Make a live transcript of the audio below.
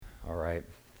right.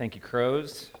 Thank you,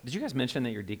 Crows. Did you guys mention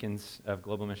that you're deacons of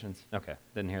Global Missions? Okay,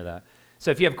 didn't hear that.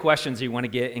 So if you have questions or you want to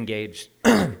get engaged,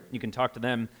 you can talk to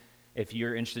them. If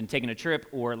you're interested in taking a trip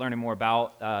or learning more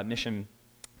about mission,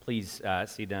 please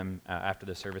see them after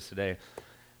the service today.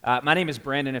 My name is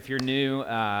Brandon. If you're new,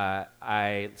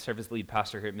 I serve as lead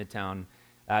pastor here at Midtown.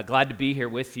 Glad to be here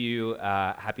with you.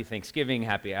 Happy Thanksgiving,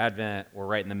 happy Advent. We're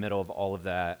right in the middle of all of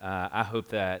that. I hope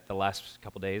that the last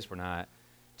couple days were not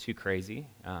too crazy.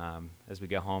 As we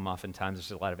go home, oftentimes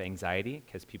there's a lot of anxiety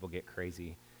because people get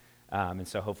crazy. And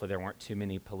so hopefully there weren't too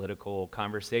many political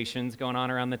conversations going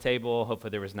on around the table. Hopefully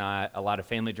there was not a lot of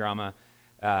family drama.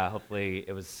 Hopefully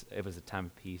it was a time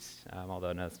of peace, although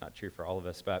I know that's not true for all of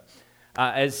us. But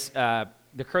as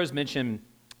the Crows mentioned,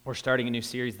 we're starting a new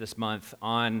series this month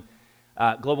on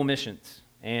global missions.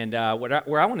 And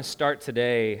where I want to start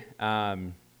today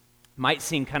might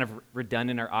seem kind of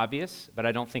redundant or obvious, but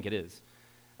I don't think it is.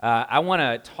 I want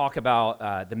to talk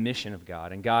about the mission of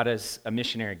God and God as a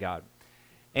missionary God.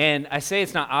 And I say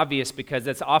it's not obvious because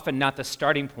that's often not the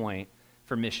starting point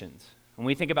for missions. When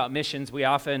we think about missions, we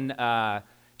often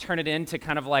turn it into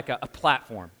kind of like a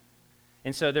platform.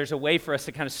 And so there's a way for us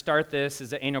to kind of start this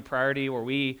as an annual priority where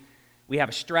we have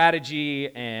a strategy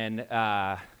and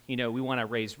we want to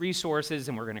raise resources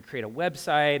and we're going to create a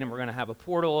website and we're going to have a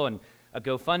portal and a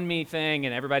GoFundMe thing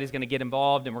and everybody's going to get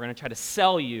involved and we're going to try to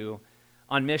sell you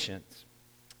on missions.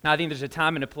 Now, I think there's a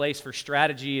time and a place for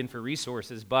strategy and for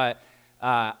resources, but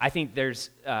I think there's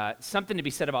something to be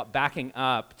said about backing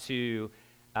up to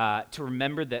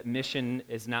remember that mission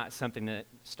is not something that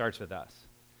starts with us.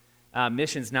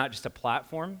 Mission's not just a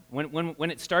platform.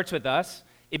 When it starts with us,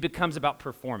 it becomes about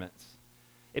performance.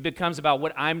 It becomes about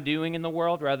what I'm doing in the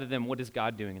world rather than what is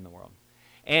God doing in the world.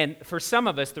 And for some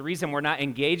of us, the reason we're not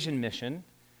engaged in mission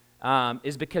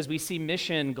is because we see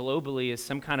mission globally as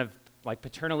some kind of like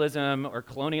paternalism or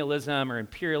colonialism or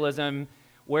imperialism,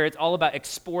 where it's all about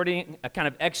exporting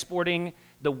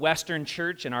the Western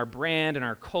church and our brand and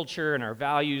our culture and our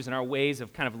values and our ways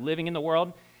of kind of living in the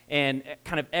world and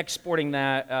kind of exporting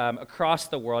that across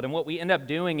the world. And what we end up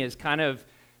doing is kind of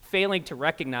failing to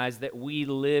recognize that we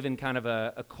live in kind of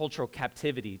a cultural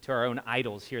captivity to our own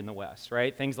idols here in the West,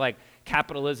 right? Things like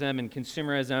capitalism and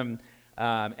consumerism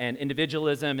and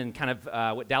individualism and kind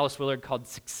of what Dallas Willard called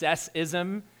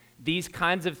successism. These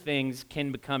kinds of things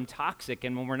can become toxic,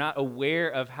 and when we're not aware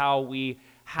of how we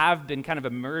have been kind of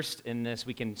immersed in this,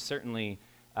 we can certainly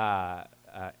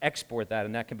export that,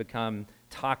 and that can become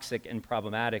toxic and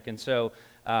problematic. And so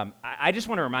I just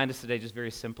want to remind us today just very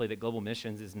simply that global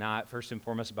missions is not first and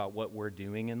foremost about what we're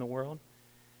doing in the world.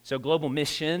 So global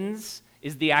missions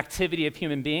is the activity of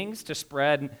human beings to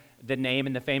spread the name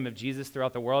and the fame of Jesus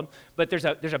throughout the world, but there's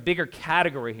a bigger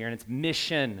category here, and it's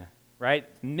mission, right?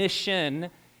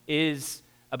 Mission is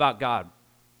about God.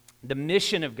 The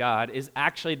mission of God is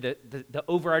actually the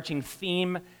overarching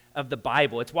theme of the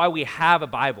Bible. It's why we have a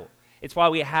Bible. It's why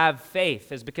we have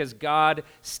faith, is because God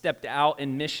stepped out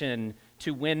in mission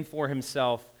to win for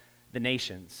himself the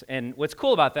nations. And what's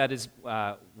cool about that is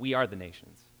we are the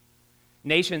nations.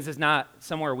 Nations is not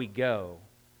somewhere we go.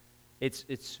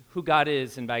 It's who God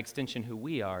is and by extension who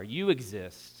we are. You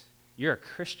exist. You're a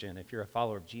Christian if you're a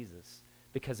follower of Jesus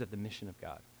because of the mission of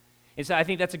God. And so I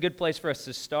think that's a good place for us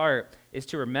to start, is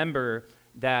to remember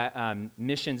that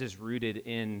missions is rooted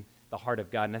in the heart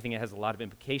of God. And I think it has a lot of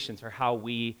implications for how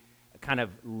we kind of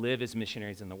live as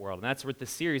missionaries in the world. And that's what this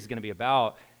series is going to be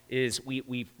about, is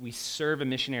we serve a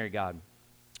missionary God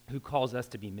who calls us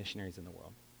to be missionaries in the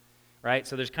world, right?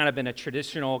 So there's kind of been a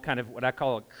traditional kind of what I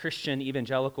call a Christian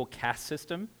evangelical caste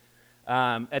system.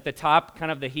 At the top,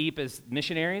 kind of the heap is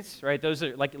missionaries, right? Those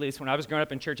are, like, at least when I was growing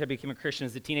up in church, I became a Christian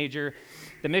as a teenager.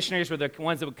 The missionaries were the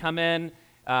ones that would come in.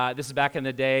 This is back in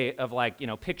the day of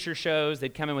picture shows.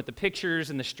 They'd come in with the pictures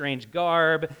and the strange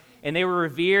garb, and they were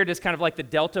revered as kind of like the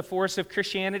Delta Force of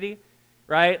Christianity,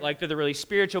 right? Like they're the really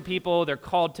spiritual people. They're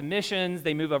called to missions.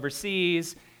 They move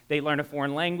overseas. They learn a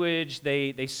foreign language.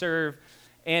 They serve,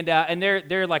 and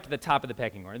they're like the top of the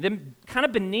pecking order. Then kind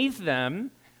of beneath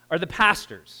them are the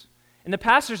pastors. And the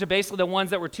pastors are basically the ones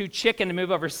that were too chicken to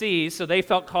move overseas, so they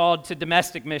felt called to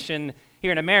domestic mission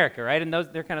here in America, right? And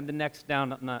they're kind of the next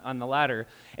down on the ladder.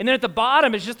 And then at the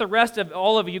bottom is just the rest of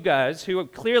all of you guys who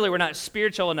clearly were not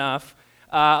spiritual enough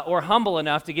or humble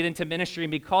enough to get into ministry and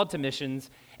be called to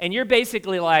missions. And you're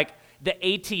basically like the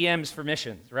ATMs for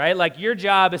missions, right? Like your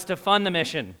job is to fund the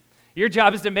mission. Your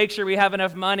job is to make sure we have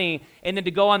enough money and then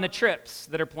to go on the trips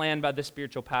that are planned by the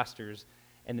spiritual pastors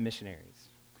and the missionaries.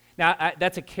 Now,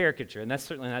 that's a caricature, and that's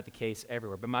certainly not the case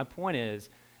everywhere. But my point is,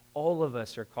 all of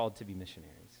us are called to be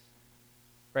missionaries,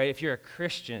 right? If you're a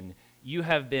Christian, you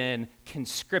have been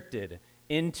conscripted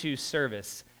into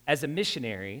service as a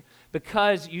missionary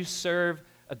because you serve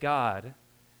a God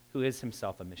who is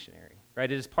himself a missionary,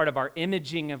 right? It is part of our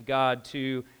imaging of God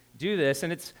to do this,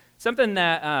 and it's something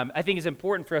that I think is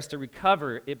important for us to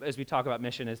recover as we talk about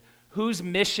mission is, whose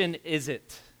mission is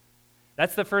it?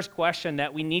 That's the first question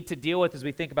that we need to deal with as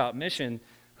we think about mission.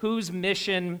 Whose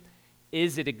mission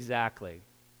is it exactly?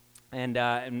 And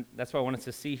that's what I want us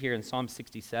to see here in Psalm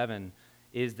 67,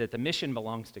 is that the mission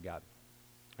belongs to God.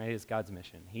 Right? It is God's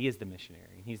mission. He is the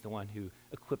missionary, and he's the one who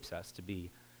equips us to be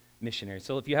missionaries.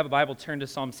 So if you have a Bible, turn to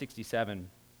Psalm 67.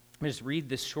 I'm just read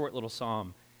this short little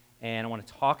psalm, and I want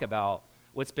to talk about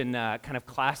what's been kind of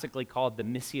classically called the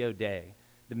Missio Dei,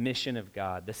 the mission of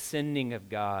God, the sending of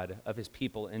God, of his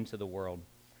people into the world,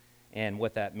 and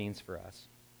what that means for us.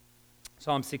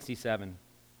 Psalm 67.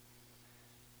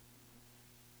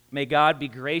 May God be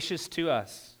gracious to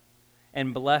us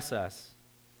and bless us.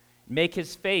 Make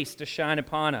his face to shine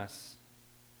upon us.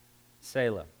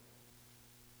 Selah.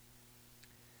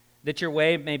 That your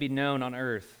way may be known on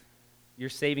earth, your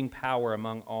saving power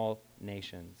among all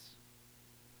nations.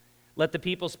 Let the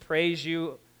peoples praise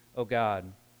you, O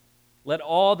God. Let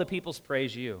all the peoples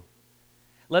praise you.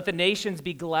 Let the nations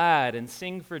be glad and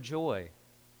sing for joy.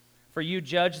 For you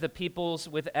judge the peoples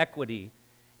with equity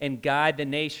and guide the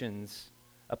nations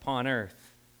upon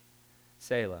earth.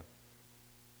 Selah.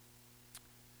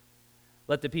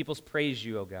 Let the peoples praise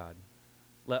you, O God.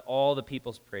 Let all the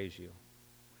peoples praise you.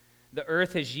 The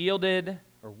earth has yielded,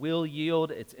 or will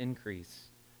yield, its increase.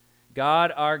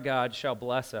 God, our God, shall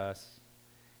bless us.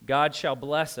 God shall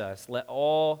bless us. Let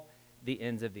all the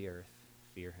ends of the earth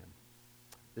fear him.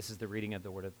 This is the reading of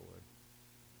the word of the Lord.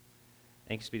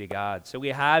 Thanks be to God. So we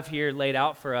have here laid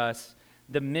out for us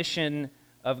the mission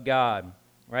of God,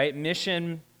 right?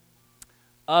 Mission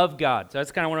of God. So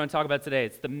that's kind of what I want to talk about today.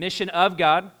 It's the mission of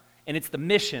God, and it's the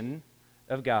mission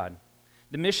of God.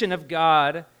 The mission of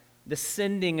God, the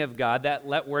sending of God, that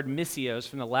word missios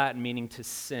from the Latin meaning to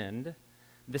send.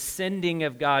 The sending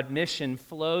of God mission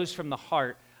flows from the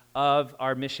heart of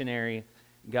our missionary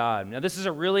God. Now, this is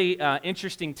a really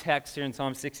interesting text here in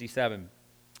Psalm 67.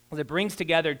 It brings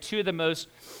together two of the most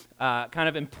kind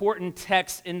of important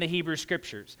texts in the Hebrew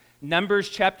Scriptures. Numbers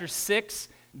chapter 6,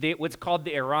 what's called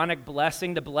the Aaronic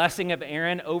blessing, the blessing of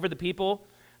Aaron over the people.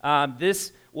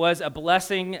 This was a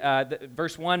blessing,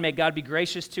 verse 1, may God be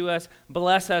gracious to us,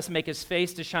 bless us, make his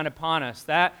face to shine upon us.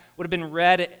 That would have been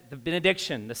read at the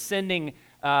benediction, the sending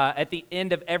at the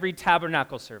end of every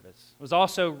tabernacle service. It was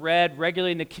also read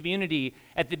regularly in the community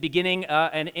at the beginning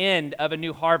and end of a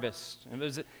new harvest.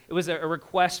 It was a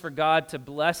request for God to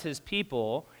bless his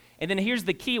people. And then here's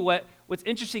the key. What's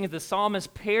interesting is the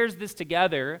psalmist pairs this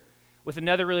together with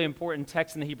another really important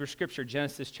text in the Hebrew Scripture,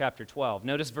 Genesis chapter 12.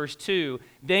 Notice verse 2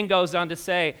 then goes on to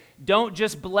say, don't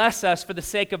just bless us for the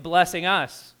sake of blessing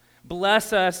us.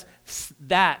 Bless us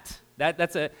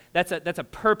that's a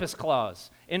purpose clause.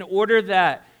 In order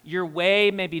that your way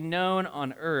may be known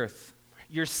on earth,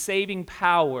 your saving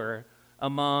power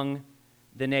among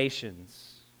the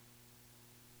nations.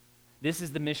 This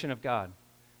is the mission of God,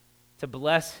 to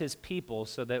bless his people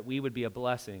so that we would be a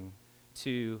blessing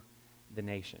to the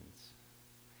nations.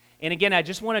 And again, I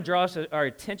just want to draw our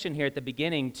attention here at the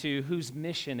beginning to whose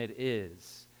mission it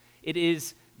is. It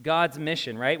is God's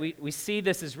mission, right? We see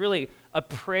this as really a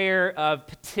prayer of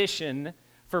petition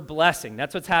for blessing.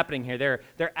 That's what's happening here.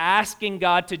 They're asking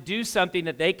God to do something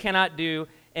that they cannot do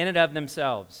in and of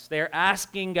themselves. They're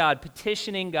asking God,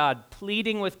 petitioning God,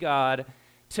 pleading with God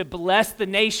to bless the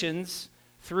nations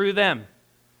through them,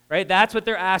 right? That's what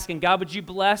they're asking. God, would you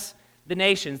bless the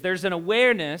nations? There's an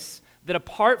awareness that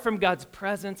apart from God's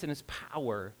presence and his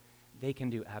power, they can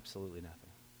do absolutely nothing.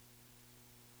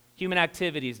 Human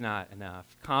activity is not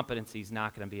enough. Competency is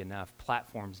not going to be enough.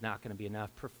 Platform is not going to be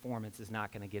enough. Performance is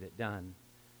not going to get it done.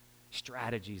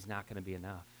 Strategy is not going to be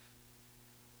enough.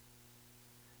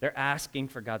 They're asking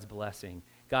for God's blessing.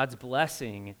 God's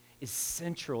blessing is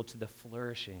central to the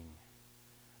flourishing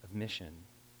of mission.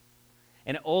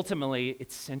 And ultimately,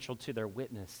 it's central to their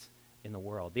witness in the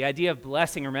world. The idea of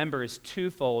blessing, remember, is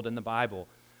twofold in the Bible.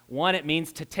 One, it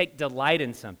means to take delight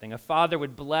in something. A father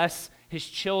would bless his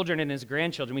children and his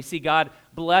grandchildren. We see God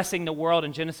blessing the world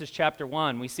in Genesis chapter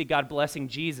 1. We see God blessing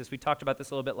Jesus. We talked about this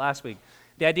a little bit last week.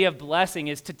 The idea of blessing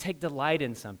is to take delight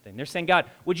in something. They're saying, God,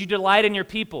 would you delight in your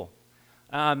people?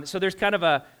 So there's kind of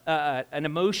an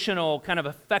emotional, kind of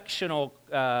affectional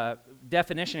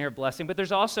definition here of blessing, but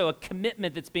there's also a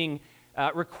commitment that's being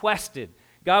requested.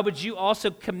 God, would you also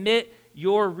commit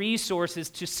your resources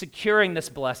to securing this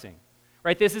blessing?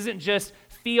 Right? This isn't just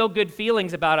feel good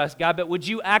feelings about us, God, but would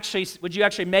you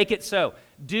actually make it so?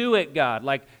 Do it, God.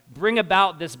 Like, bring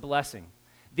about this blessing.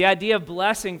 The idea of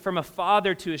blessing from a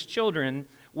father to his children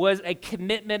was a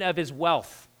commitment of his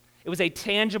wealth. It was a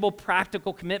tangible,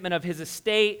 practical commitment of his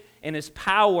estate and his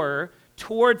power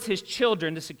towards his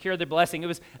children to secure their blessing. It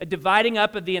was a dividing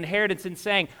up of the inheritance and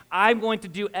saying, I'm going to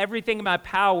do everything in my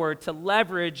power to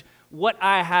leverage what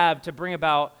I have to bring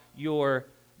about your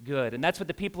good. And that's what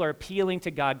the people are appealing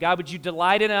to God. God, would you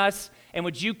delight in us, and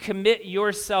would you commit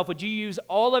yourself? Would you use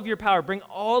all of your power, bring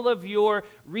all of your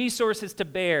resources to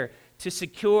bear to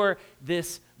secure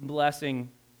this blessing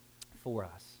for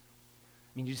us?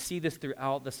 I mean, you see this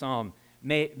throughout the psalm.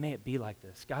 May it be like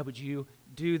this. God, would you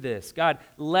do this? God,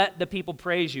 let the people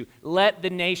praise you. Let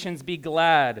the nations be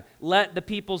glad. Let the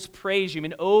peoples praise you. I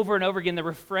mean, over and over again, the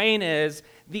refrain is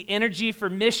the energy for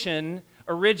mission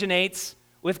originates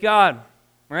with God,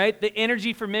 right? The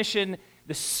energy for mission,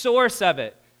 the source of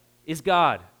it is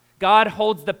God. God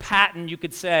holds the patent, you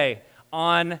could say,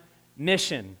 on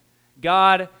mission.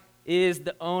 God is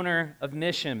the owner of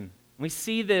mission. We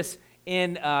see this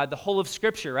in the whole of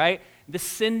Scripture, right? The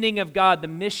sending of God, the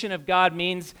mission of God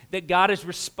means that God is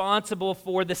responsible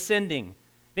for the sending.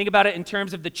 Think about it in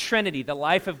terms of the Trinity, the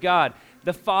life of God.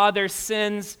 The Father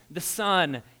sends the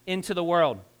Son into the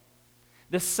world.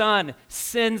 The Son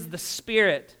sends the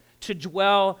Spirit to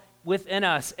dwell within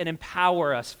us and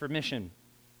empower us for mission.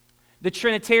 The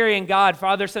Trinitarian God,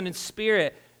 Father, Son, and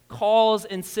Spirit, calls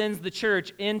and sends the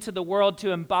church into the world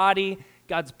to embody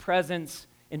God's presence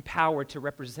and power to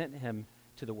represent him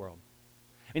to the world.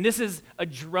 And this is a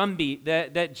drumbeat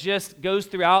that just goes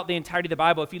throughout the entirety of the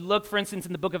Bible. If you look, for instance,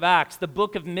 in the book of Acts, the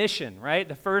book of mission, right?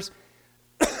 The first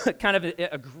kind of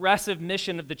aggressive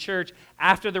mission of the church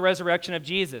after the resurrection of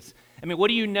Jesus. I mean, what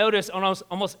do you notice on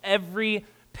almost every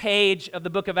page of the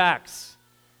book of Acts?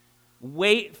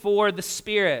 Wait for the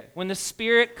Spirit. When the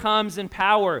Spirit comes in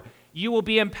power, you will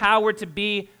be empowered to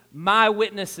be my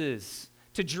witnesses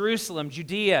to Jerusalem,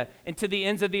 Judea, and to the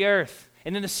ends of the earth.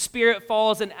 And then the Spirit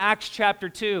falls in Acts chapter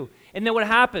 2. And then what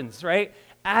happens, right?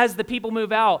 As the people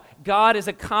move out, God is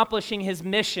accomplishing his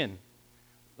mission.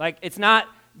 Like, it's not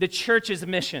the church's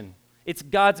mission. It's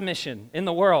God's mission in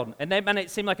the world. And that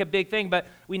might seem like a big thing, but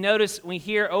we notice, we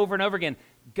hear over and over again,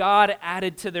 God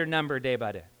added to their number day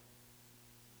by day.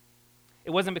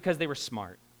 It wasn't because they were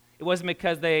smart. It wasn't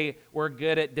because they were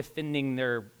good at defending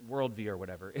their worldview or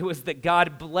whatever. It was that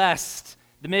God blessed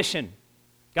the mission.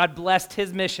 God blessed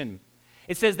his mission.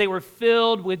 It says they were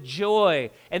filled with joy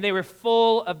and they were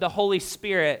full of the Holy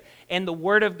Spirit, and the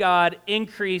word of God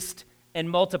increased and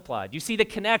multiplied. You see the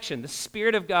connection. The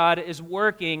Spirit of God is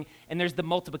working, and there's the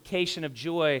multiplication of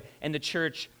joy, and the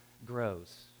church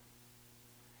grows.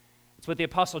 It's what the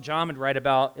Apostle John would write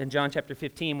about in John chapter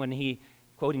 15 when he,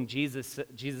 quoting Jesus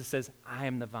says, I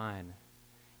am the vine,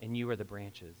 and you are the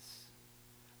branches.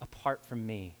 Apart from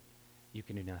me, you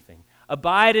can do nothing.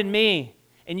 Abide in me,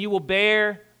 and you will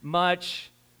bear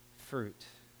much fruit.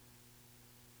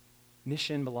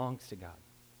 Mission belongs to God.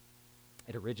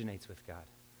 It originates with God.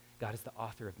 God is the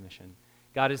author of mission.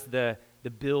 God is the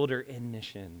builder in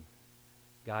mission.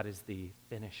 God is the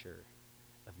finisher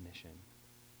of mission.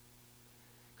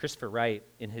 Christopher Wright,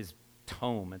 in his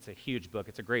tome, it's a huge book,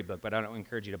 it's a great book, but I don't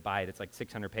encourage you to buy it, it's like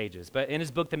 600 pages. But in his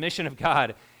book, The Mission of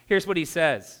God, here's what he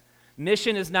says.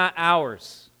 Mission is not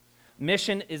ours.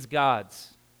 Mission is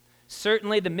God's.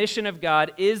 Certainly the mission of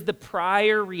God is the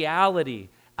prior reality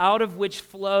out of which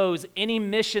flows any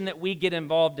mission that we get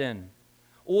involved in.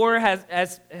 Or has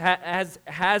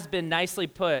been nicely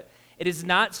put, it is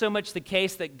not so much the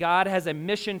case that God has a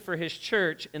mission for his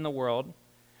church in the world,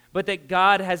 but that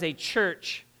God has a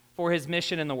church for his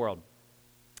mission in the world.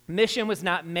 Mission was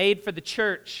not made for the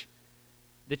church.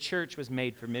 The church was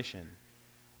made for mission,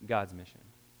 God's mission.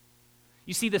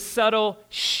 You see the subtle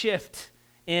shift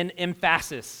in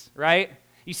emphasis, right?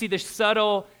 You see the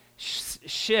subtle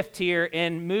shift here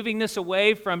in moving this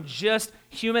away from just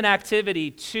human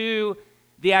activity to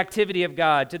the activity of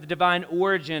God, to the divine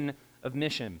origin of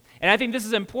mission. And I think this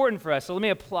is important for us, so let me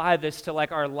apply this to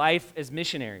like our life as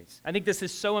missionaries. I think this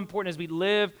is so important as we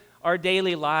live our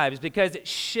daily lives because it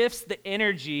shifts the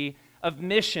energy of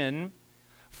mission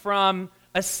from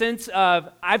a sense of,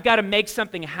 I've got to make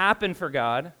something happen for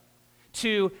God,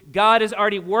 to God is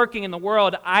already working in the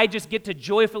world, I just get to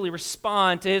joyfully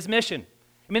respond to his mission.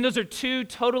 I mean, those are two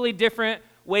totally different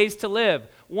ways to live.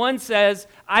 One says,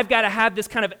 I've got to have this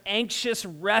kind of anxious,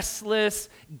 restless,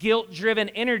 guilt-driven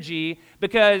energy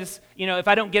because, if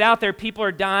I don't get out there, people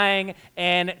are dying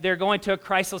and they're going to a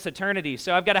Christless eternity.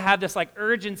 So I've got to have this like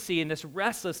urgency and this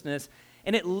restlessness,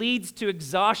 and it leads to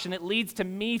exhaustion. It leads to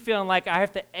me feeling like I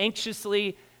have to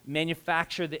anxiously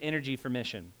manufacture the energy for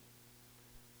mission.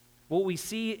 What we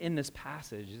see in this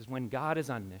passage is when God is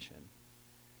on mission,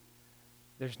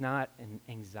 there's not an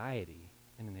anxiety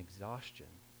and an exhaustion.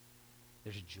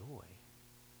 There's joy.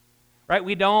 Right?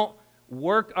 We don't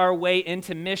work our way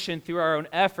into mission through our own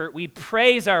effort. We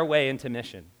praise our way into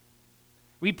mission.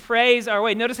 We praise our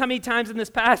way. Notice how many times in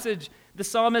this passage the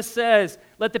psalmist says,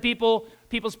 let the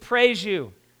peoples praise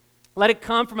you. Let it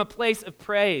come from a place of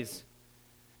praise.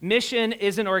 Mission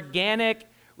is an organic,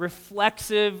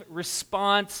 reflexive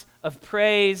response of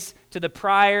praise to the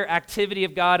prior activity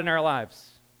of God in our lives.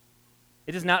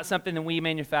 It is not something that we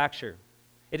manufacture.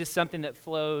 It is something that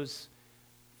flows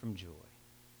from joy.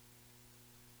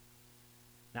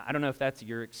 Now, I don't know if that's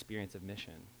your experience of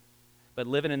mission, but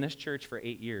living in this church for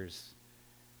 8 years,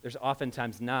 there's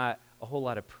oftentimes not a whole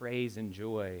lot of praise and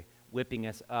joy whipping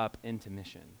us up into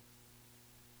mission.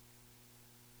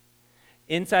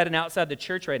 Inside and outside the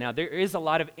church right now, there is a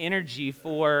lot of energy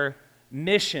for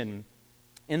mission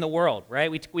in the world,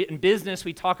 right? We in business,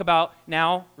 we talk about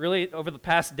now, really over the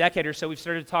past decade or so, we've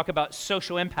started to talk about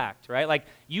social impact, right? Like,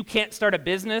 you can't start a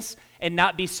business and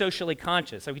not be socially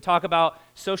conscious. So we talk about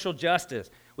social justice.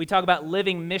 We talk about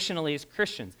living missionally as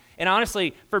Christians. And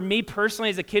honestly, for me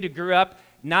personally, as a kid who grew up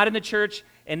not in the church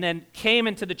and then came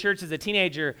into the church as a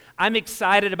teenager, I'm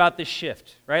excited about this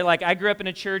shift, right? Like, I grew up in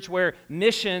a church where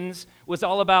missions was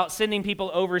all about sending people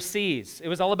overseas. It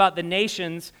was all about the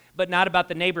nations, but not about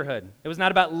the neighborhood. It was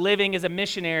not about living as a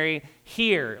missionary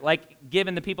here, like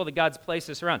given the people that God's placed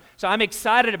us around. So I'm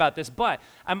excited about this, but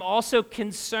I'm also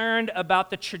concerned about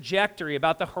the trajectory,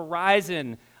 about the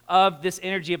horizon of this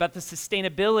energy, about the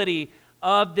sustainability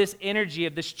of this energy,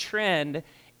 of this trend,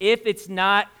 if it's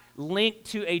not linked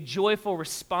to a joyful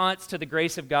response to the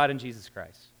grace of God in Jesus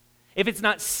Christ. If it's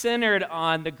not centered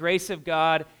on the grace of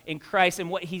God in Christ and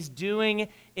what he's doing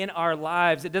in our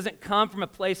lives, it doesn't come from a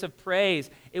place of praise,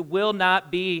 it will not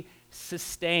be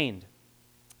sustained.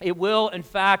 It will, in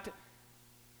fact,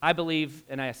 I believe,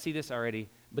 and I see this already,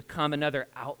 become another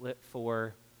outlet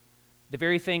for the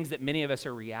very things that many of us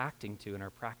are reacting to in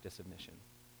our practice of mission.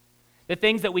 The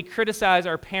things that we criticize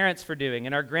our parents for doing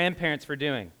and our grandparents for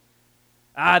doing.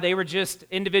 They were just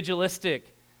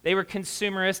individualistic. They were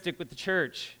consumeristic with the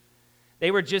church. They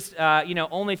were just,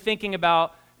 only thinking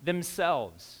about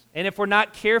themselves. And if we're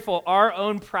not careful, our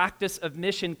own practice of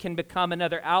mission can become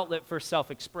another outlet for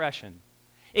self-expression.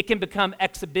 It can become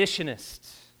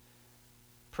exhibitionist,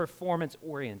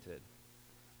 performance-oriented,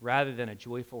 rather than a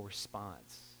joyful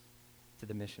response to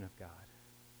the mission of God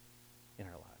in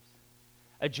our lives.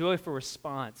 A joyful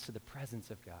response to the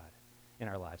presence of God in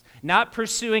our lives. Not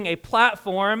pursuing a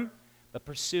platform, but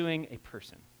pursuing a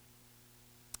person.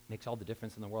 Makes all the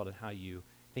difference in the world in how you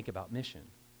think about mission.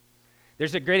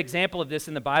 There's a great example of this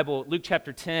in the Bible. Luke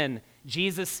chapter 10,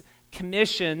 Jesus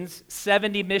commissions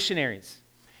 70 missionaries,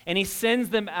 and he sends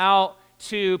them out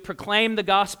to proclaim the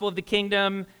gospel of the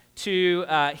kingdom, to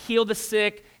heal the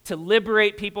sick, to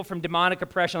liberate people from demonic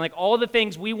oppression, like all the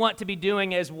things we want to be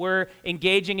doing as we're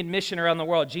engaging in mission around the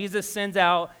world. Jesus sends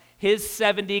out his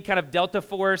 70 kind of Delta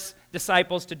Force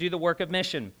disciples to do the work of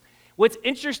mission. What's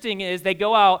interesting is they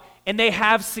go out and they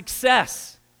have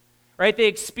success, right? They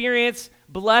experience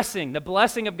blessing, the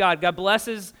blessing of God. God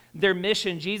blesses their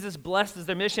mission. Jesus blesses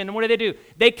their mission. And what do?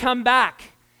 They come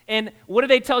back. And what do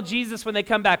they tell Jesus when they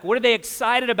come back? What are they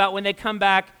excited about when they come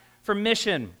back from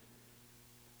mission?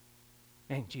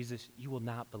 Man, Jesus, you will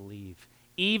not believe.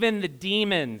 Even the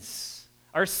demons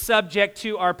are subject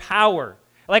to our power.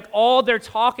 Like, all they're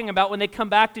talking about when they come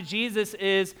back to Jesus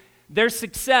is their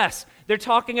success. They're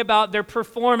talking about their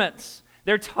performance.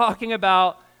 They're talking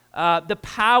about the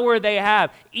power they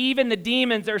have. Even the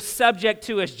demons are subject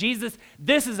to us. Jesus,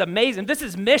 this is amazing. This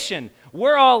is mission.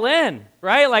 We're all in,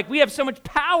 right? Like, we have so much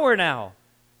power now.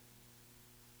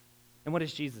 And what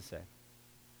does Jesus say?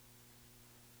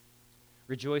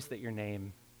 Rejoice that your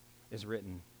name is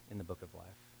written in the book of life.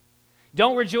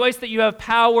 Don't rejoice that you have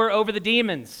power over the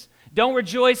demons. Don't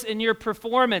rejoice in your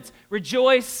performance.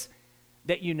 Rejoice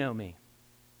that you know me.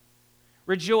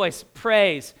 Rejoice,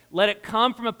 praise. Let it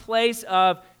come from a place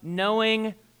of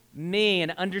knowing me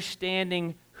and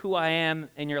understanding who I am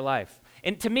in your life.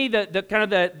 And to me,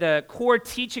 the core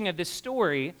teaching of this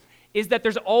story is that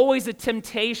there's always a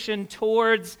temptation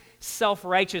towards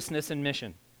self-righteousness in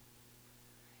mission.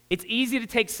 It's easy to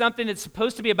take something that's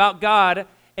supposed to be about God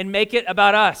and make it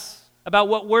about us, about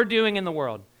what we're doing in the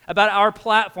world, about our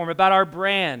platform, about our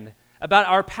brand, about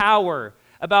our power,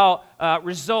 about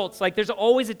results. Like, there's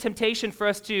always a temptation for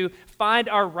us to find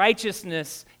our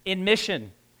righteousness in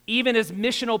mission, even as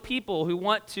missional people who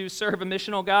want to serve a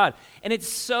missional God. And it's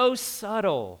so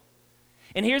subtle.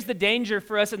 And here's the danger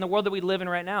for us in the world that we live in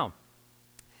right now.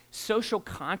 Social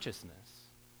consciousness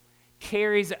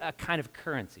carries a kind of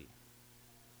currency.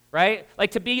 right?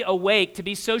 Like to be awake, to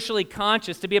be socially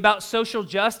conscious, to be about social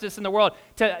justice in the world,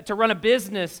 to run a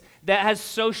business that has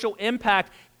social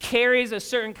impact carries a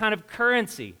certain kind of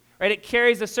currency, right? It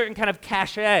carries a certain kind of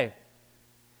cachet.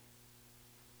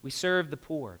 We serve the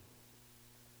poor.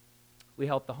 We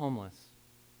help the homeless.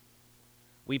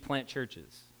 We plant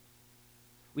churches.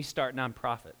 We start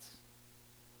nonprofits.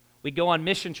 We go on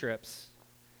mission trips.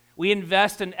 We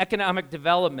invest in economic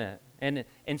development and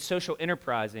social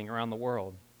enterprising around the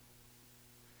world.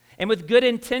 And with good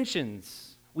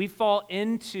intentions, we fall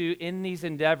into, in these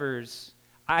endeavors,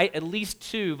 at least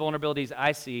two vulnerabilities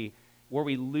I see where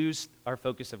we lose our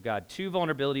focus of God. Two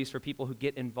vulnerabilities for people who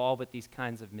get involved with these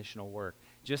kinds of missional work,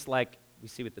 just like we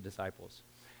see with the disciples.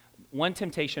 One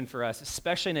temptation for us,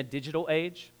 especially in a digital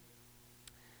age,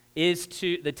 is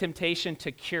the temptation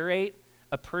to curate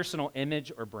a personal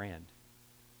image or brand.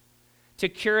 To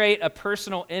curate a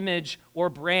personal image or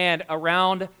brand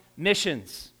around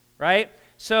missions, right?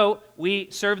 So we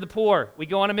serve the poor. We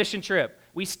go on a mission trip.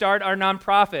 We start our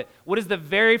nonprofit. What is the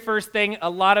very first thing a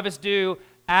lot of us do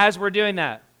as we're doing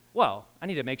that? Well, I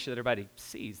need to make sure that everybody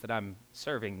sees that I'm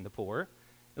serving the poor.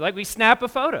 Like we snap a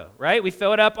photo, right? We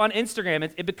throw it up on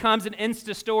Instagram. It becomes an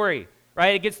Insta story,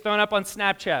 right? It gets thrown up on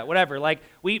Snapchat, whatever. Like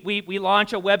we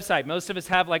launch a website. Most of us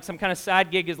have like some kind of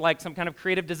side gig as like some kind of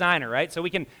creative designer, right? So we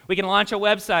can launch a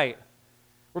website.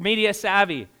 We're media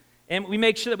savvy. And we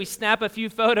make sure that we snap a few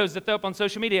photos to throw up on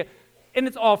social media. And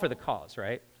it's all for the cause,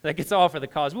 right? Like it's all for the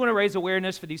cause. We want to raise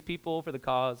awareness for these people, for the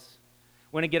cause.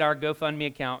 We want to get our GoFundMe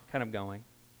account kind of going.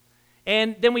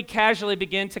 And then we casually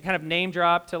begin to kind of name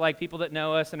drop to like people that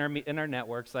know us in our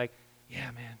networks. Like,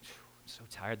 yeah, man, I'm so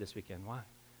tired this weekend. Why?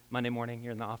 Monday morning,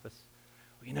 you're in the office.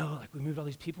 Well, like we moved all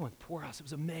these people in the poorhouse. It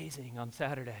was amazing on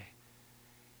Saturday.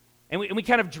 And we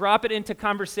kind of drop it into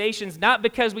conversations, not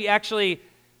because we actually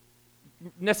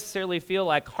necessarily feel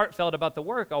like heartfelt about the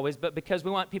work always, but because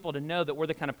we want people to know that we're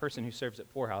the kind of person who serves at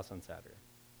Poorhouse on Saturday.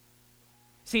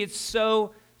 See, it's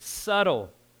so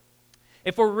subtle.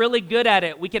 If we're really good at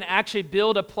it, we can actually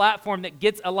build a platform that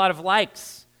gets a lot of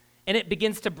likes, and it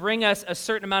begins to bring us a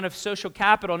certain amount of social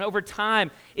capital. And over time,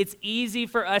 it's easy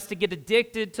for us to get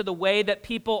addicted to the way that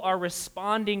people are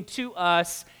responding to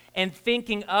us and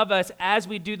thinking of us as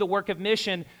we do the work of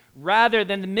mission. Rather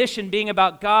than the mission being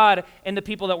about God and the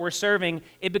people that we're serving,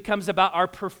 it becomes about our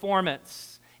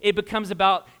performance. It becomes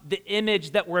about the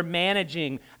image that we're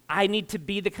managing. I need to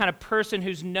be the kind of person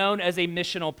who's known as a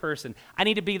missional person. I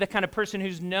need to be the kind of person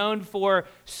who's known for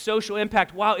social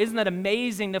impact. Wow, isn't that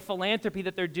amazing, the philanthropy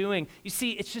that they're doing? You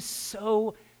see, it's just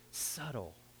so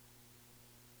subtle.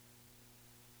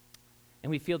 And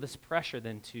we feel this pressure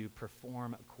then to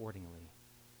perform accordingly,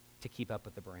 to keep up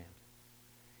with the brand.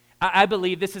 I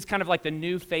believe this is kind of like the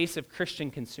new face of Christian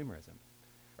consumerism,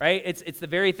 right? It's the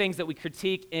very things that we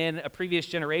critique in a previous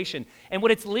generation. And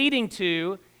what it's leading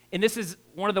to, and this is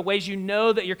one of the ways you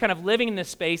know that you're kind of living in this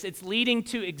space, it's leading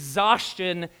to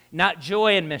exhaustion, not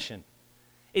joy in mission.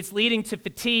 It's leading to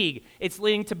fatigue. It's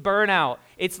leading to burnout.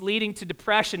 It's leading to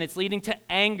depression. It's leading to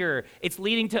anger. It's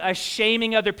leading to us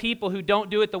shaming other people who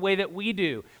don't do it the way that we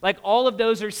do. Like all of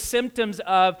those are symptoms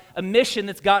of a mission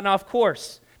that's gotten off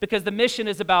course. Because the mission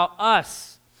is about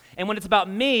us. And when it's about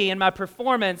me and my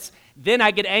performance, then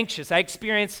I get anxious. I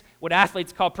experience what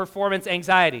athletes call performance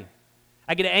anxiety.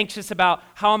 I get anxious about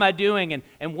how am I doing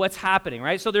and what's happening,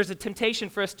 right? So there's a temptation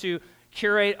for us to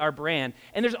curate our brand.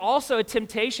 And there's also a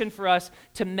temptation for us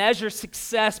to measure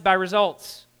success by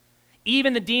results.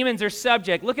 Even the demons are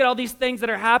subject. Look at all these things that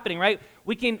are happening, right?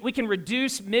 We can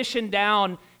reduce mission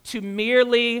down to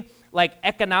merely like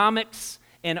economics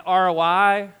and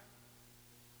ROI,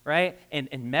 right? And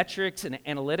metrics and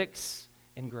analytics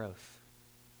and growth.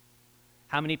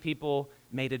 How many people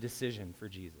made a decision for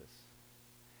Jesus?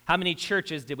 How many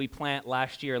churches did we plant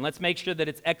last year? And let's make sure that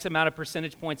it's X amount of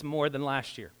percentage points more than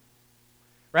last year,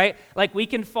 right? Like we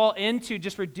can fall into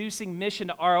just reducing mission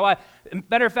to ROI.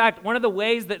 Matter of fact, one of the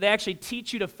ways that they actually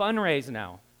teach you to fundraise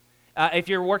now, if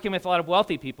you're working with a lot of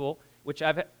wealthy people, which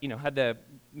I've had the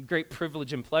great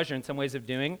privilege and pleasure in some ways of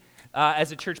doing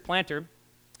as a church planter,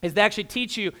 is they actually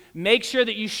teach you, make sure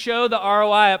that you show the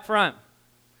ROI up front.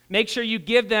 Make sure you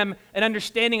give them an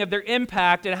understanding of their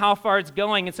impact and how far it's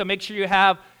going. And so make sure you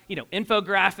have,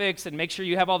 infographics and make sure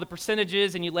you have all the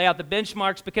percentages and you lay out the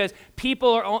benchmarks because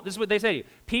this is what they say to you,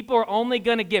 people are only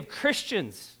going to give,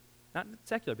 Christians, not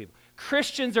secular people,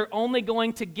 Christians are only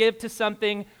going to give to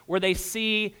something where they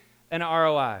see an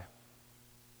ROI.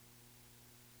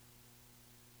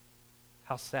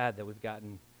 How sad that we've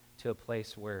gotten to a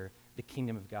place where the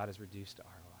kingdom of God is reduced to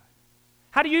ROI.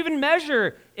 How do you even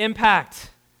measure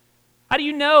impact? How do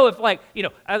you know if, like,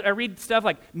 I read stuff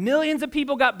like millions of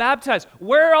people got baptized.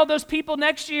 Where are all those people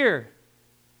next year?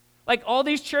 Like, all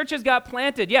these churches got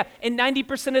planted. Yeah, and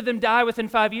 90% of them die within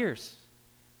 5 years.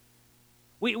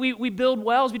 We build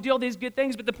wells, we do all these good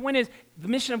things, but the point is the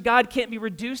mission of God can't be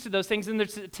reduced to those things, and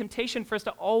there's a temptation for us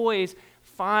to always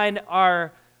find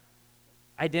our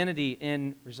identity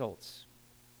in results.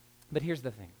 But here's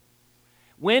the thing.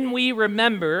 When we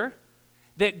remember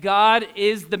that God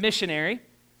is the missionary,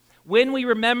 when we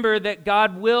remember that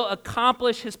God will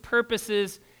accomplish his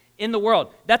purposes in the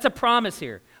world, that's a promise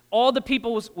here. All the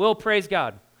people will praise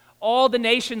God. All the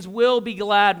nations will be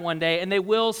glad one day, and they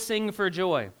will sing for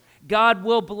joy. God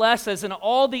will bless us, and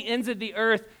all the ends of the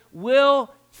earth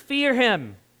will fear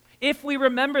him. If we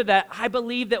remember that, I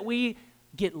believe that we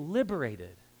get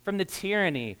liberated from the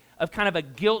tyranny of kind of a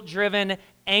guilt-driven,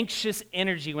 anxious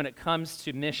energy when it comes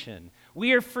to mission.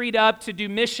 We are freed up to do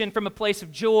mission from a place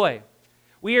of joy.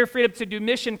 We are freed up to do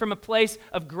mission from a place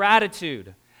of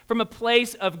gratitude, from a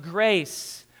place of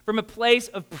grace, from a place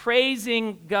of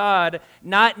praising God,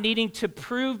 not needing to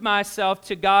prove myself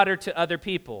to God or to other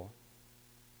people.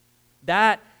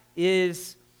 That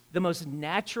is the most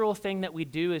natural thing that we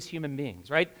do as human beings,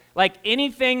 right? Like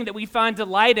anything that we find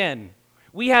delight in,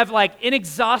 we have like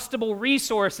inexhaustible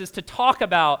resources to talk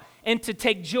about and to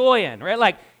take joy in, right?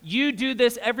 Like you do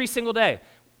this every single day.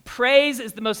 Praise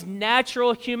is the most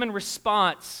natural human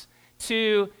response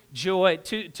to joy,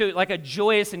 to like a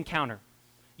joyous encounter.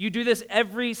 You do this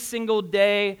every single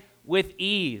day with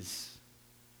ease,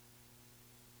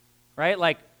 right?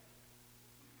 Like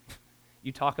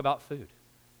you talk about food.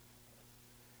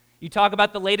 You talk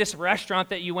about the latest restaurant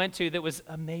that you went to that was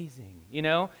amazing,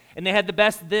 and they had the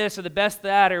best this or the best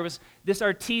that, or it was this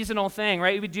artisanal thing,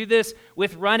 right? We do this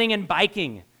with running and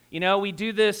biking. We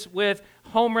do this with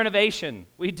home renovation.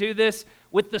 We do this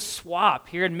with the swap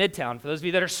here in Midtown, for those of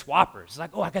you that are swappers. It's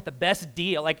like, oh, I got the best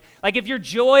deal. Like if your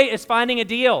joy is finding a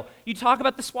deal, you talk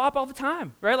about the swap all the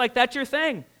time, right? Like that's your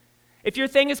thing. If your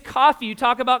thing is coffee, you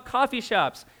talk about coffee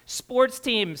shops, sports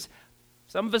teams,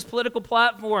 some of us political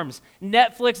platforms,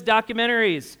 Netflix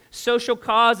documentaries, social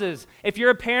causes. If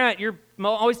you're a parent, you're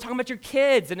always talking about your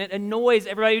kids, and it annoys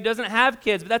everybody who doesn't have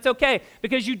kids, but that's okay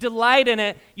because you delight in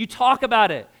it, you talk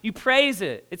about it, you praise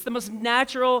it. It's the most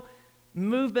natural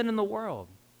movement in the world.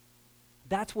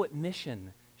 That's what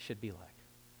mission should be like.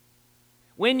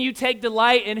 When you take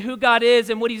delight in who God is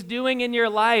and what he's doing in your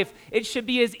life, it should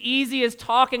be as easy as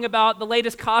talking about the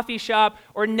latest coffee shop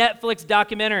or Netflix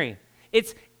documentary.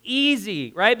 It's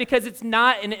easy, right? Because it's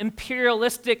not an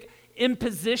imperialistic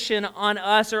imposition on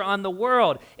us or on the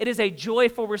world. It is a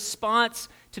joyful response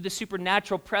to the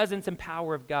supernatural presence and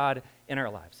power of God in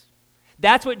our lives.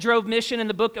 That's what drove mission in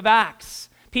the book of Acts.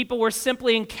 People were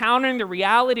simply encountering the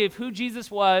reality of who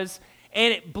Jesus was,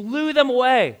 and it blew them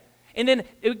away. And then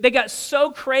they got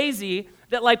so crazy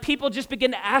that like people just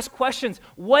began to ask questions.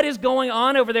 What is going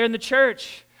on over there in the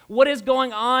church? What is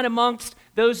going on amongst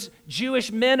those Jewish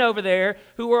men over there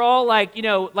who were all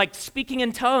like speaking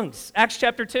in tongues? Acts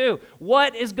chapter 2.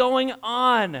 What is going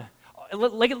on?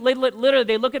 Literally,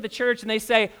 they look at the church and they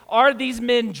say, are these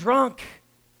men drunk?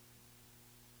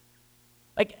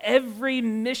 Like every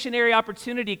missionary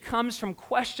opportunity comes from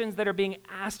questions that are being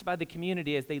asked by the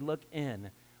community as they look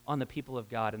in on the people of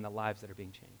God and the lives that are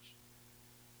being changed.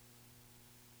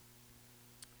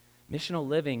 Missional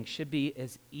living should be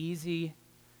as easy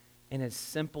and as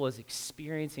simple as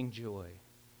experiencing joy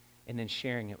and then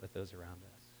sharing it with those around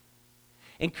us.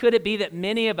 And could it be that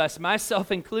many of us, myself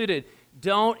included,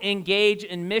 don't engage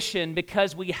in mission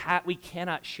because we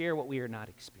cannot share what we are not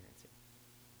experiencing?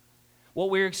 What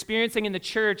we're experiencing in the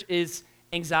church is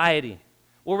anxiety.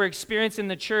 What we're experiencing in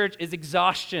the church is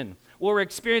exhaustion. What we're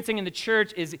experiencing in the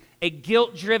church is a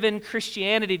guilt-driven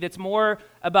Christianity that's more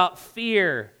about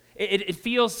fear. It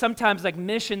feels sometimes like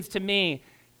missions to me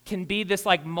can be this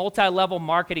like multi-level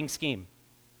marketing scheme,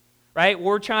 right?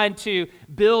 We're trying to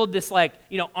build this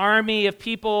army of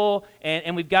people,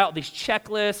 and we've got all these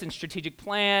checklists and strategic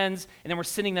plans, and then we're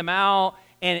sending them out,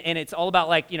 and it's all about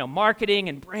marketing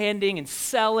and branding and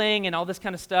selling and all this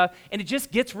kind of stuff, and it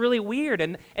just gets really weird,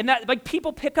 and that like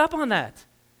people pick up on that.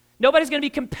 Nobody's going to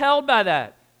be compelled by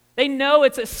that. They know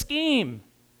it's a scheme.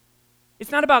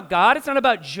 It's not about God. It's not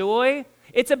about joy.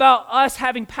 It's about us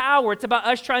having power. It's about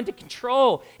us trying to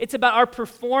control. It's about our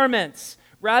performance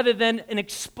rather than an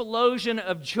explosion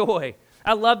of joy.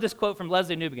 I love this quote from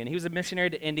Leslie Newbegin. He was a missionary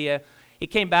to India. He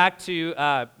came back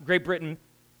to Great Britain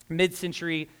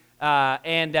mid-century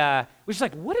and was just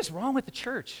like, what is wrong with the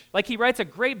church? Like he writes a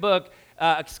great book,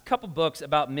 a couple books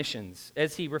about missions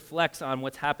as he reflects on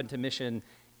what's happened to mission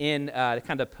in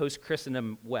kind of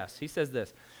post-Christendom West. He says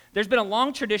this: There's been a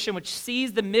long tradition which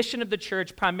sees the mission of the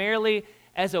church primarily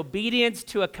as obedience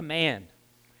to a command.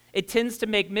 It tends to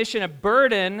make mission a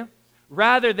burden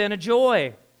rather than a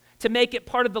joy, to make it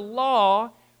part of the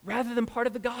law rather than part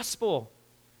of the gospel.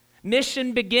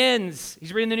 Mission begins,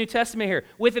 he's reading the New Testament here,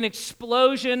 with an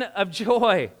explosion of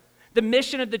joy. The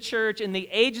mission of the church in the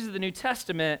ages of the New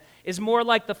Testament is more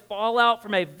like the fallout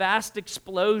from a vast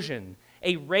explosion,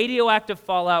 a radioactive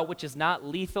fallout which is not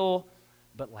lethal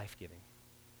but life-giving.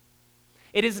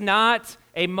 It is not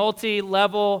a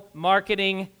multi-level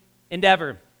marketing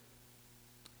endeavor.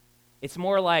 It's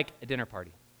more like a dinner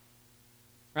party,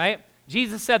 right?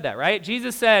 Jesus said that, right?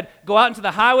 Jesus said, go out into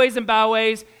the highways and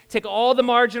byways, take all the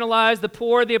marginalized, the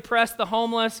poor, the oppressed, the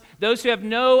homeless, those who have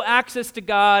no access to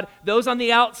God, those on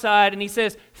the outside, and he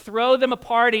says, throw them a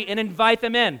party and invite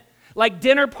them in. Like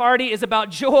dinner party is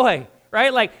about joy,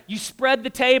 right? Like you spread the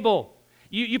table,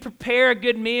 you prepare a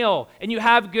good meal, and you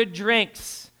have good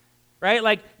drinks, right?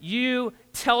 Like you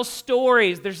tell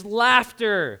stories, there's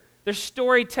laughter, there's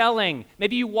storytelling.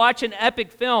 Maybe you watch an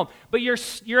epic film, but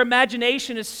your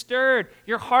imagination is stirred.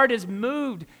 Your heart is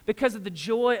moved because of the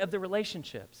joy of the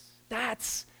relationships.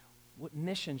 That's what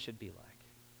mission should be like.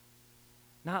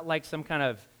 Not like some kind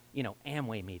of,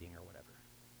 Amway meeting or whatever.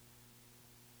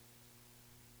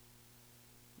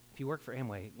 If you work for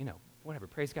Amway, whatever,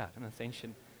 praise God. I'm not saying you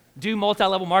shouldn't do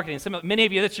multi-level marketing. Many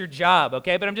of you, that's your job,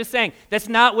 okay? But I'm just saying, that's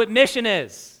not what mission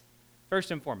is,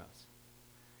 first and foremost.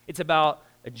 It's about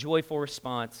a joyful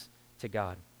response to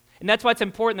God. And that's why it's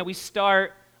important that we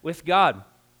start with God.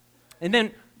 And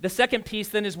then the second piece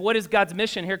then is, what is God's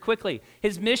mission here quickly?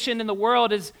 His mission in the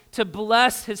world is to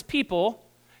bless his people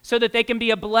so that they can be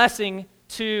a blessing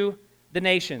to the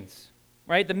nations,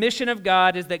 right? The mission of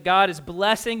God is that God is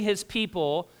blessing his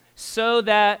people so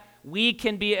that we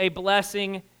can be a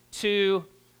blessing to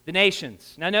the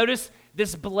nations. Now notice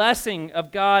this blessing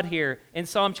of God here in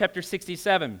Psalm chapter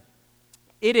 67.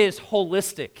 It is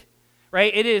holistic,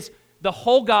 right? It is the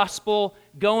whole gospel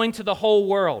going to the whole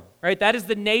world, right? That is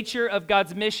the nature of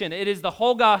God's mission. It is the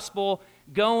whole gospel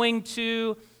going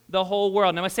to the whole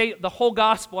world. Now, when I say the whole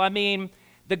gospel, I mean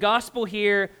the gospel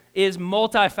here is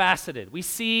multifaceted. We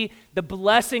see the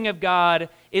blessing of God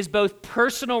is both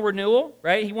personal renewal,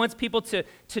 right? He wants people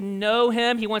to know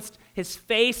him. He wants his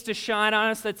face to shine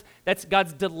on us. That's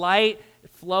God's delight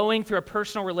flowing through a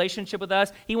personal relationship with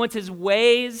us. He wants his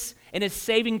ways and his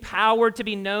saving power to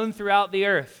be known throughout the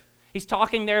earth. He's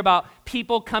talking there about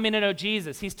people coming to know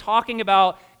Jesus. He's talking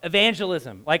about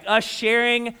evangelism, like us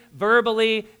sharing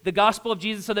verbally the gospel of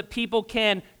Jesus so that people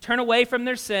can turn away from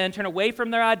their sin, turn away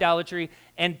from their idolatry,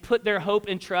 and put their hope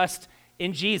and trust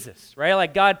in Jesus, right?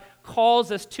 Like God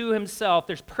calls us to himself.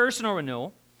 There's personal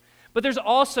renewal, but there's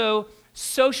also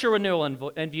social renewal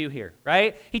in view here,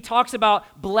 right? He talks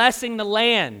about blessing the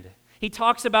land. He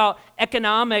talks about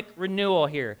economic renewal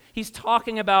here. He's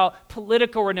talking about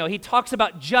political renewal. He talks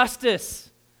about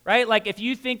justice, right? Like if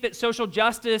you think that social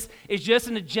justice is just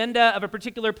an agenda of a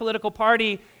particular political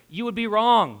party, you would be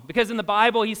wrong. Because in the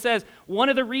Bible, he says one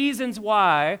of the reasons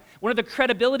why, one of the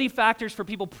credibility factors for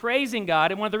people praising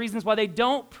God, and one of the reasons why they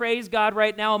don't praise God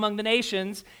right now among the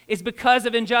nations is because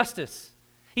of injustice.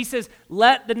 He says,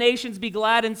 let the nations be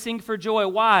glad and sing for joy.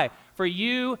 Why? For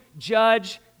you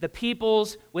judge the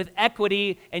peoples with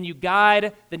equity, and you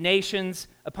guide the nations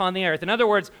upon the earth. In other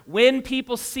words, when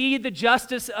people see the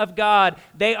justice of God,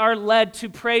 they are led to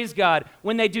praise God.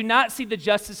 When they do not see the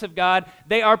justice of God,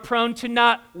 they are prone to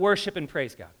not worship and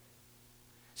praise God.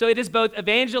 So it is both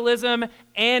evangelism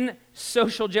and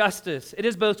social justice. It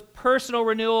is both personal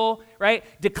renewal, right?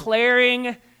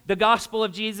 Declaring the gospel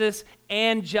of Jesus,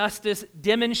 and justice,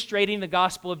 demonstrating the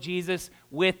gospel of Jesus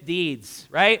with deeds,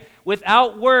 right?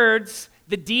 Without words,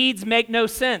 the deeds make no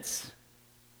sense.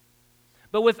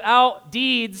 But without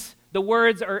deeds, the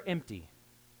words are empty.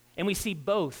 And we see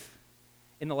both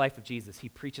in the life of Jesus. He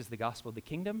preaches the gospel of the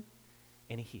kingdom,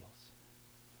 and he heals.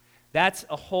 That's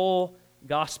a whole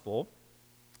gospel.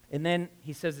 And then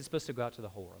he says it's supposed to go out to the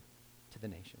whole world, to the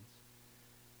nations,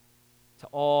 to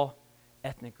all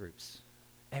ethnic groups,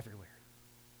 everywhere.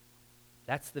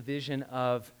 That's the vision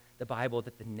of the Bible,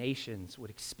 that the nations would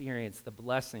experience the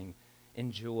blessing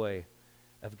and joy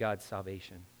of God's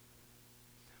salvation.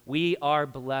 We are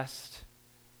blessed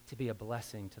to be a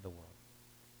blessing to the world.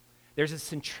 There's a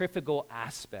centrifugal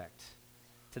aspect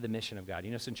to the mission of God.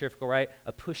 You know centrifugal, right?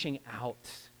 A pushing out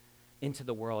into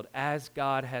the world as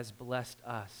God has blessed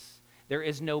us. There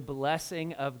is no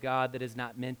blessing of God that is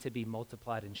not meant to be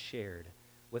multiplied and shared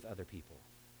with other people.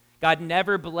 God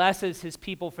never blesses his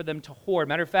people for them to hoard.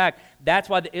 Matter of fact, that's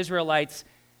why the Israelites,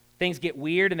 things get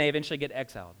weird and they eventually get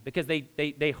exiled, because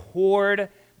they hoard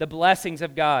the blessings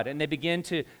of God, and they begin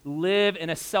to live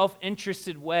in a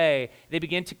self-interested way. They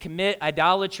begin to commit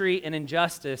idolatry and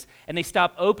injustice, and they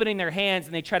stop opening their hands,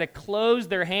 and they try to close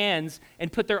their hands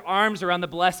and put their arms around the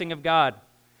blessing of God.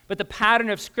 But the pattern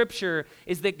of Scripture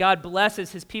is that God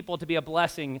blesses his people to be a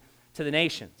blessing to the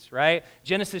nations, right?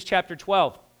 Genesis chapter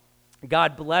 12,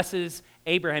 God blesses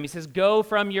Abraham. He says, go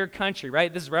from your country,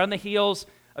 right? This is right on the heels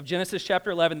of Genesis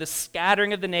chapter 11, the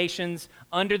scattering of the nations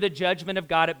under the judgment of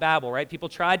God at Babel, right? People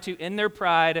tried to, in their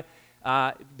pride,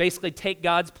 basically take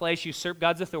God's place, usurp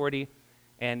God's authority,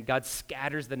 and God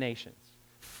scatters the nations,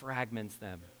 fragments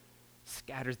them,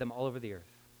 scatters them all over the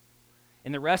earth.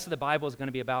 And the rest of the Bible is going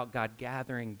to be about God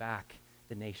gathering back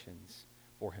the nations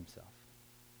for himself.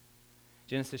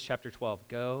 Genesis chapter 12,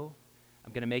 go,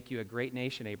 I'm going to make you a great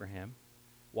nation, Abraham.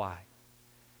 Why?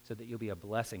 So that you'll be a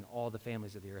blessing. All the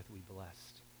families of the earth will be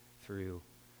blessed through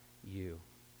you.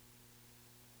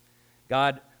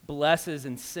 God blesses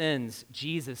and sends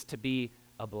Jesus to be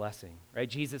a blessing, right?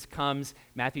 Jesus comes,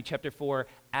 Matthew chapter 4,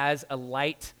 as a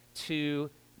light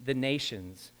to the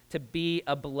nations, to be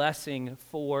a blessing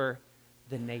for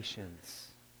the nations.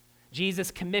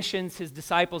 Jesus commissions his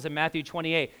disciples in Matthew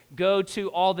 28, go to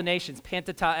all the nations,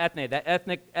 pantata ethne. That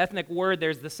ethnic word,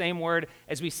 there's the same word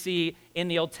as we see in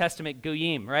the Old Testament,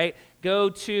 goyim, right? Go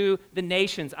to the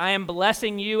nations. I am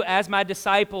blessing you as my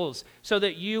disciples so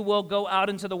that you will go out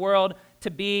into the world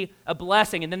to be a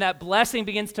blessing. And then that blessing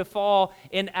begins to fall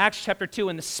in Acts chapter 2,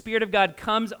 and the Spirit of God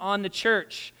comes on the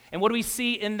church. And what do we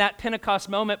see in that Pentecost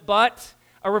moment but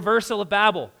a reversal of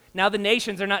Babel? Now the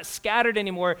nations are not scattered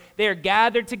anymore. They are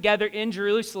gathered together in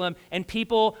Jerusalem, and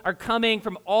people are coming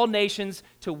from all nations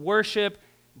to worship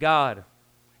God.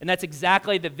 And that's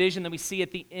exactly the vision that we see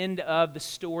at the end of the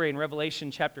story in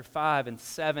Revelation chapter 5 and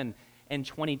 7 and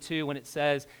 22 when it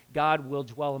says, God will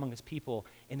dwell among his people,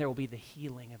 and there will be the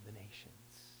healing of the nations.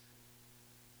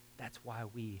 That's why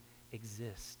we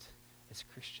exist as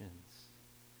Christians,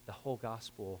 the whole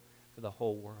gospel for the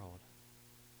whole world.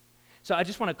 So I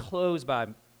just want to close by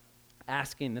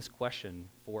asking this question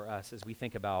for us as we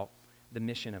think about the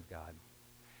mission of God.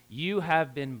 You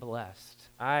have been blessed,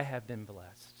 I have been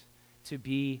blessed to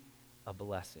be a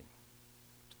blessing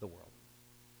to the world,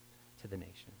 to the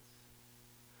nations.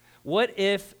 What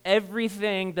if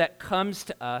everything that comes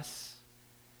to us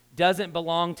doesn't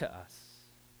belong to us?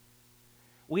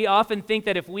 We often think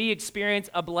that if we experience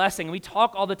a blessing, and we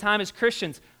talk all the time as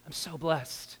Christians, I'm so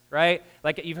blessed, right?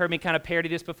 Like you've heard me kind of parody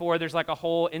this before. There's like a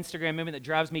whole Instagram movement that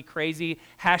drives me crazy,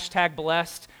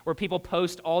 #blessed, where people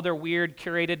post all their weird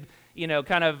curated,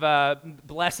 kind of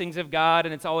blessings of God,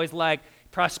 and it's always like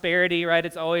prosperity, right?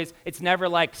 It's never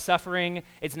like suffering.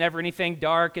 It's never anything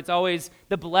dark. It's always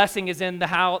the blessing is in the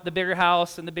house, the bigger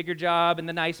house and the bigger job and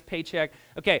the nice paycheck.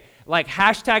 Okay, like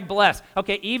 #blessed.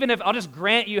 Okay, even if I'll just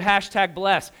grant you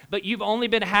 #blessed, but you've only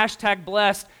been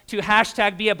 #blessed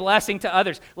to #be a blessing to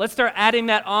others. Let's start adding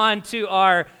that on to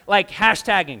our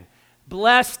hashtagging.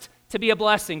 Blessed to be a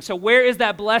blessing. So where is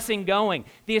that blessing going?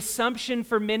 The assumption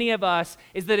for many of us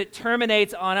is that it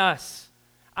terminates on us.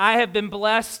 I have been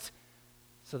blessed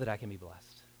so that I can be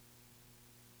blessed.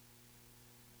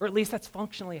 Or at least that's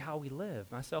functionally how we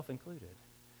live, myself included.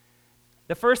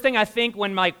 The first thing I think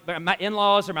when my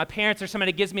in-laws or my parents or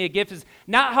somebody gives me a gift is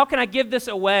not how can I give this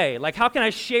away? Like how can I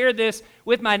share this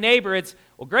with my neighbor? It's,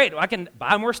 well, great, I can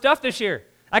buy more stuff this year.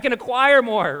 I can acquire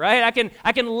more, right?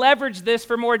 I can leverage this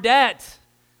for more debt.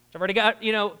 I've already got,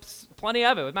 plenty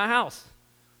of it with my house.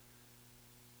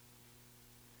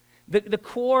 The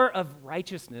core of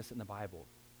righteousness in the Bible,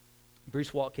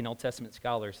 Bruce Waltke, Old Testament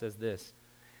scholar, says this: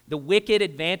 the wicked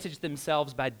advantage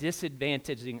themselves by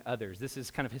disadvantaging others. This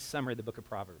is kind of his summary of the book of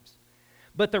Proverbs.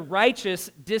 But the righteous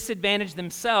disadvantage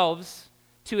themselves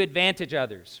to advantage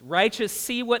others. Righteous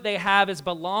see what they have as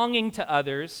belonging to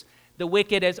others, the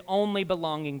wicked as only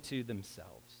belonging to themselves.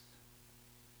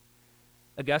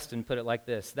 Augustine put it like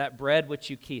this: that bread which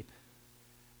you keep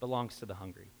belongs to the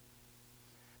hungry.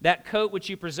 That coat which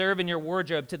you preserve in your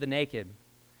wardrobe to the naked.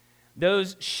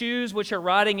 Those shoes which are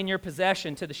rotting in your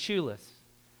possession to the shoeless.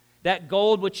 That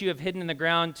gold which you have hidden in the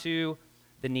ground to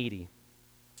the needy.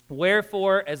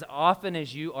 Wherefore, as often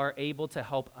as you are able to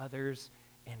help others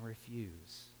and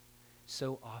refuse,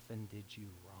 so often did you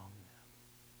wrong them.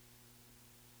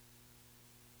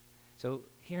 So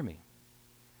hear me.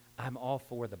 I'm all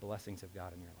for the blessings of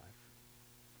God in your life.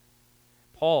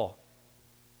 Paul,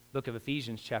 book of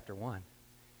Ephesians, chapter 1.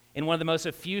 In one of the most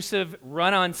effusive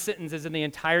run-on sentences in the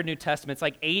entire New Testament. It's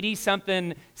like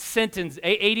 80-something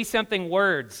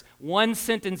words, one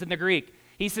sentence in the Greek.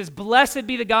 He says, "Blessed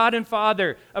be the God and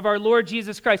Father of our Lord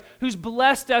Jesus Christ, who's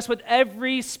blessed us with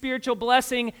every spiritual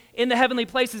blessing in the heavenly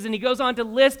places." And he goes on to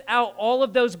list out all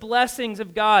of those blessings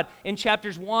of God in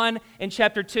chapters 1 and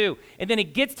chapter 2. And then he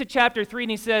gets to chapter 3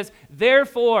 and he says,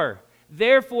 Therefore,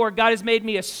 God has made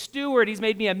me a steward. He's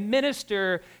made me a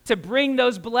minister to bring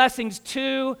those blessings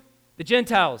to the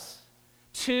Gentiles,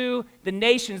 to the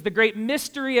nations. The great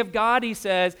mystery of God, he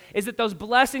says, is that those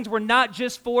blessings were not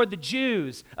just for the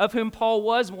Jews, of whom Paul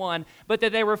was one, but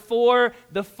that they were for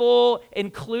the full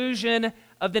inclusion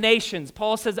of the nations.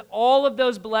 Paul says all of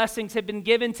those blessings have been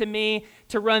given to me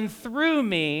to run through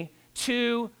me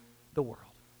to the world.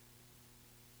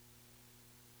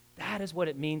 That is what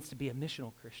it means to be a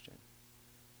missional Christian.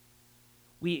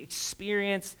 We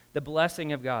experience the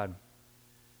blessing of God.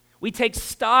 We take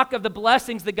stock of the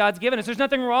blessings that God's given us. There's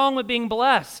nothing wrong with being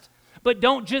blessed, but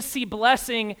don't just see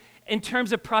blessing in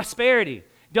terms of prosperity.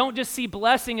 Don't just see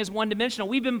blessing as one-dimensional.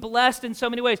 We've been blessed in so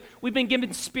many ways. We've been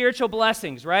given spiritual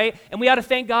blessings, right? And we ought to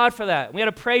thank God for that. We ought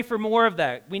to pray for more of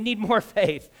that. We need more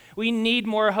faith. We need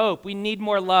more hope. We need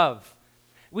more love.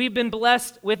 We've been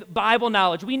blessed with Bible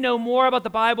knowledge. We know more about the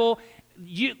Bible.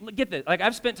 You get this, like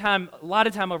I've spent a lot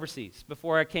of time overseas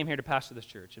before I came here to pastor this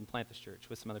church and plant this church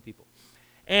with some other people.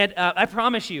 And I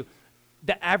promise you,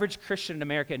 the average Christian in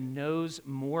America knows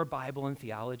more Bible and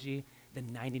theology than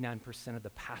 99% of the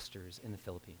pastors in the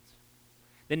Philippines.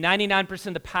 Than 99%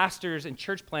 of the pastors and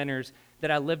church planners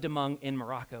that I lived among in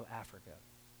Morocco, Africa,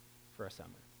 for a summer.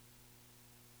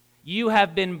 You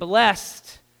have been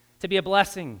blessed to be a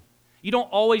blessing. You don't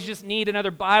always just need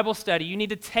another Bible study. You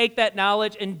need to take that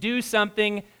knowledge and do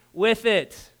something with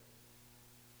it.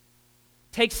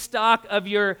 Take stock of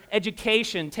your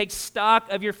education. Take stock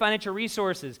of your financial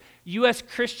resources. U.S.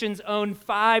 Christians own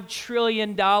 $5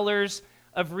 trillion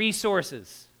of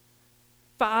resources.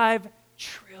 $5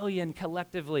 trillion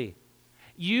collectively.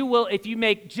 You will, if you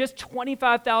make just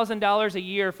 $25,000 a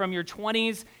year from your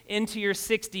 20s into your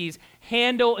 60s,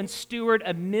 handle and steward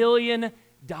 $1 million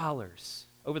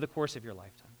over the course of your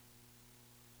lifetime.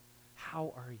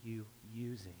 How are you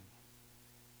using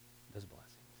those blessings?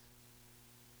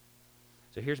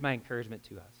 So here's my encouragement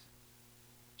to us.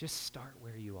 Just start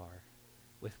where you are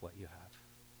with what you have.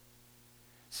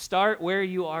 Start where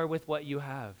you are with what you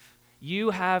have.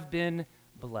 You have been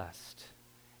blessed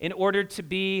in order to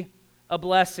be a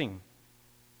blessing.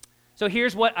 So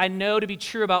here's what I know to be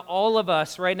true about all of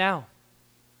us right now.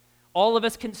 All of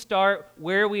us can start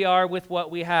where we are with what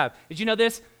we have. Did you know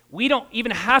this? We don't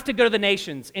even have to go to the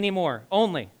nations anymore,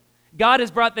 only. God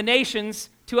has brought the nations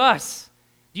to us.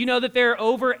 Do you know that there are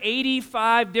over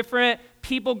 85 different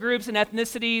people groups and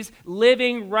ethnicities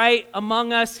living right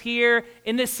among us here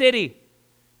in this city?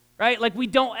 Right? Like we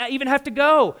don't even have to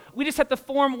go. We just have to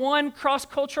form one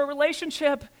cross-cultural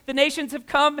relationship. The nations have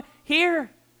come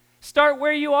here. Start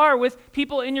where you are with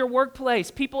people in your workplace,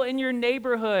 people in your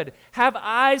neighborhood. Have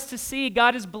eyes to see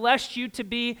God has blessed you to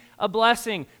be a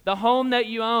blessing. The home that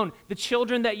you own, the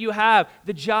children that you have,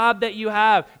 the job that you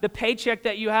have, the paycheck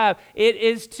that you have, it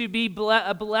is to be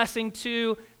a blessing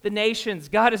to the nations.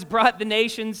 God has brought the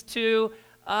nations to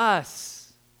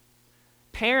us.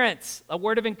 Parents, a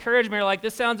word of encouragement. You're like,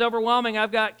 this sounds overwhelming.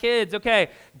 I've got kids. Okay,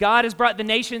 God has brought the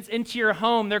nations into your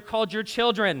home. They're called your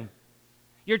children.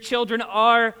 Your children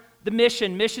are the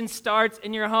mission. Mission starts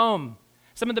in your home.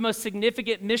 Some of the most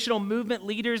significant missional movement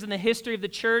leaders in the history of the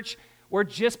church were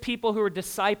just people who were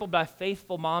discipled by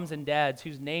faithful moms and dads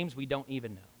whose names we don't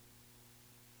even know.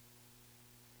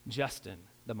 Justin,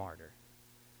 the martyr.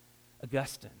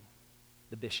 Augustine,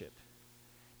 the bishop.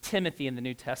 Timothy in the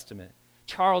New Testament.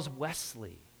 Charles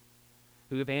Wesley,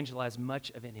 who evangelized much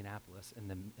of Indianapolis in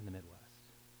the Midwest.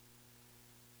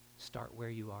 Start where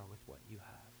you are with what you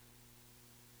have.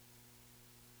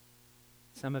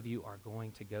 Some of you are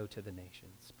going to go to the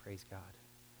nations. Praise God.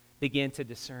 Begin to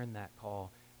discern that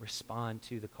call. Respond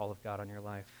to the call of God on your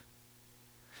life.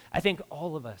 I think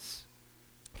all of us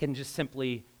can just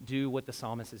simply do what the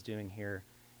psalmist is doing here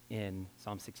in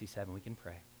Psalm 67. We can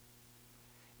pray.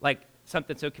 Like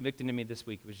something so convicting to me this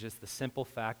week was just the simple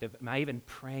fact of, am I even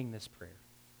praying this prayer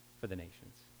for the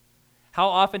nations? How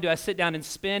often do I sit down and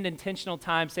spend intentional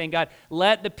time saying, God,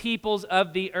 let the peoples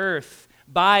of the earth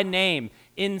by name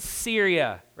in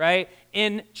Syria, right?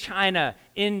 In China,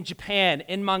 in Japan,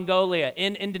 in Mongolia,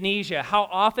 in Indonesia. How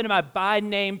often am I by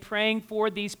name praying for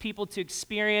these people to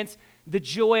experience the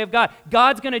joy of God?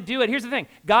 God's going to do it. Here's the thing.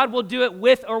 God will do it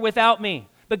with or without me.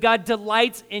 But God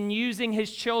delights in using his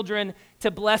children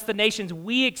to bless the nations.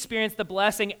 We experience the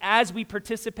blessing as we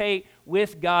participate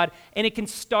with God. And it can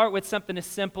start with something as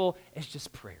simple as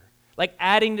just prayer. Like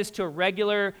adding this to a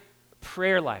regular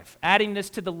prayer life, adding this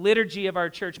to the liturgy of our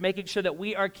church, making sure that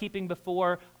we are keeping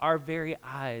before our very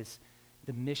eyes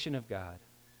the mission of God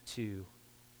to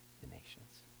the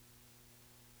nations.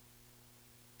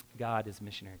 God is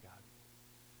missionary God.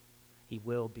 He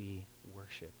will be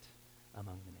worshiped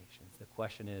among the nations. The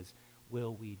question is,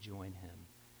 will we join him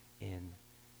in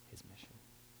his mission?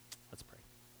 Let's pray.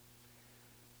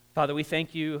 Father, we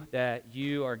thank you that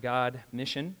you are God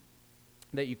mission,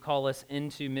 that you call us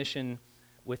into mission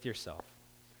with yourself.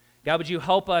 God, would you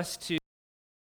help us to